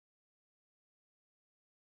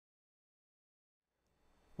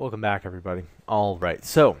Welcome back, everybody. All right,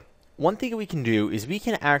 so one thing we can do is we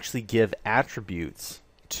can actually give attributes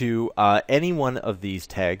to any one of these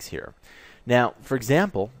tags here. Now, for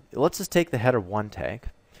example, let's just take the header1 tag,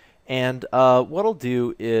 and what I'll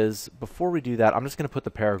do is, before we do that, I'm just going to put the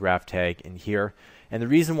paragraph tag in here. And the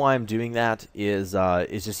reason why I'm doing that is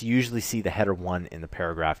just usually see the header1 and the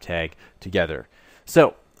paragraph tag together.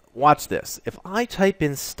 So watch this. If I type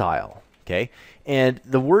in style, okay, and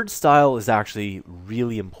the word style is actually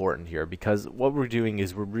really important here because what we're doing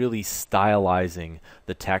is we're really stylizing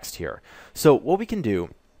the text here. So what we can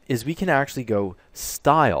do is we can actually go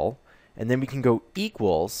style, and then we can go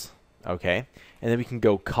equals, okay, and then we can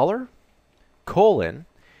go color, colon,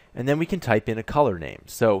 and then we can type in a color name.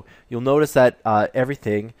 So you'll notice that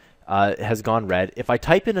everything has gone red. If I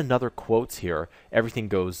type in another quotes here, everything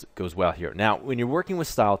goes well here. Now, when you're working with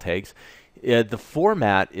style tags, the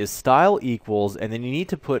format is style equals, and then you need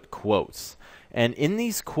to put quotes. And in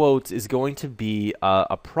these quotes is going to be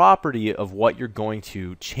a property of what you're going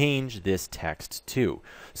to change this text to.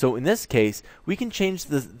 So in this case, we can change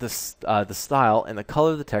the style and the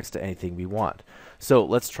color of the text to anything we want. So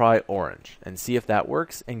let's try orange and see if that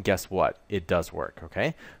works. And guess what? It does work.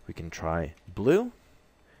 Okay, we can try blue.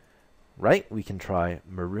 Right? We can try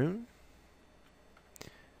maroon.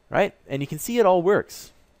 Right? And you can see it all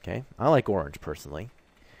works. Okay, I like orange personally.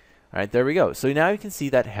 All right, there we go. So now you can see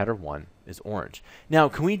that header 1 is orange. Now,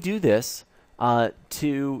 can we do this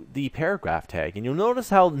to the paragraph tag? And you'll notice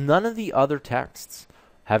how none of the other texts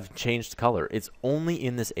have changed color. It's only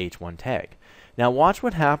in this H1 tag. Now, watch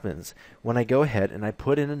what happens when I go ahead and I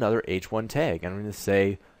put in another H1 tag. I'm going to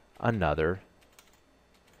say another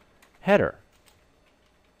header.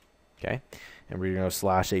 Okay, and we're going to go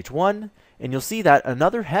 /H1, and you'll see that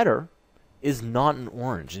another header is not an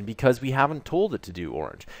orange, and because we haven't told it to do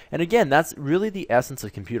orange. And again, that's really the essence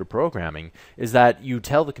of computer programming, is that you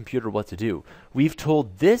tell the computer what to do. We've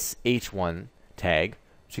told this H1 tag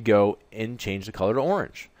to go and change the color to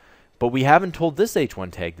orange, but we haven't told this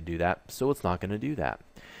H1 tag to do that, so it's not going to do that.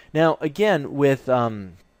 Now, again, with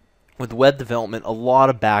web development, a lot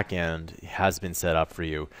of back-end has been set up for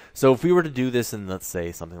you. So if we were to do this in, let's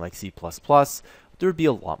say, something like C++, there would be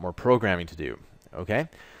a lot more programming to do. Okay?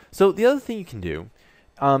 So the other thing you can do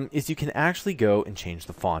is you can actually go and change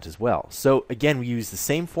the font as well. So again, we use the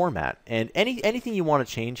same format, and anything you want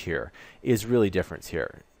to change here is really different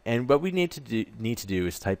here. And what we need to do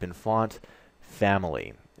is type in font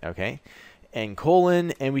family, okay, and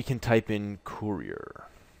colon, and we can type in courier,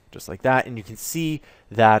 just like that, and you can see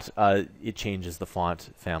that it changes the font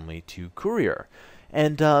family to courier,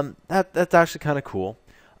 and that's actually kind of cool.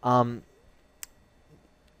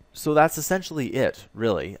 So that's essentially it,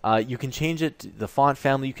 really. You can change it, the font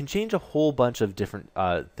family. You can change a whole bunch of different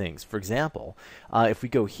things. For example, if we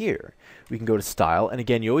go here, we can go to style. And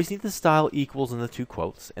again, you always need the style equals in the 2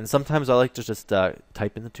 quotes. And sometimes I like to just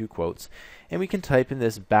type in the 2 quotes. And we can type in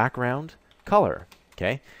this background color.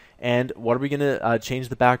 Okay. And what are we going to change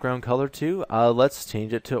the background color to? Let's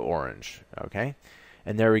change it to orange. Okay.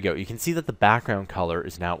 And there we go. You can see that the background color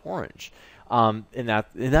is now orange. And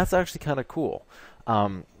that's actually kind of cool.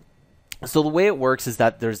 So the way it works is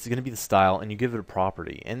that there's going to be the style, and you give it a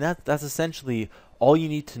property, and that's essentially all you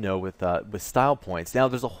need to know with style points. Now,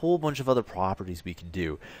 there's a whole bunch of other properties we can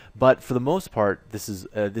do, but for the most part, this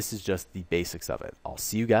is just the basics of it. I'll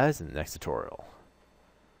see you guys in the next tutorial.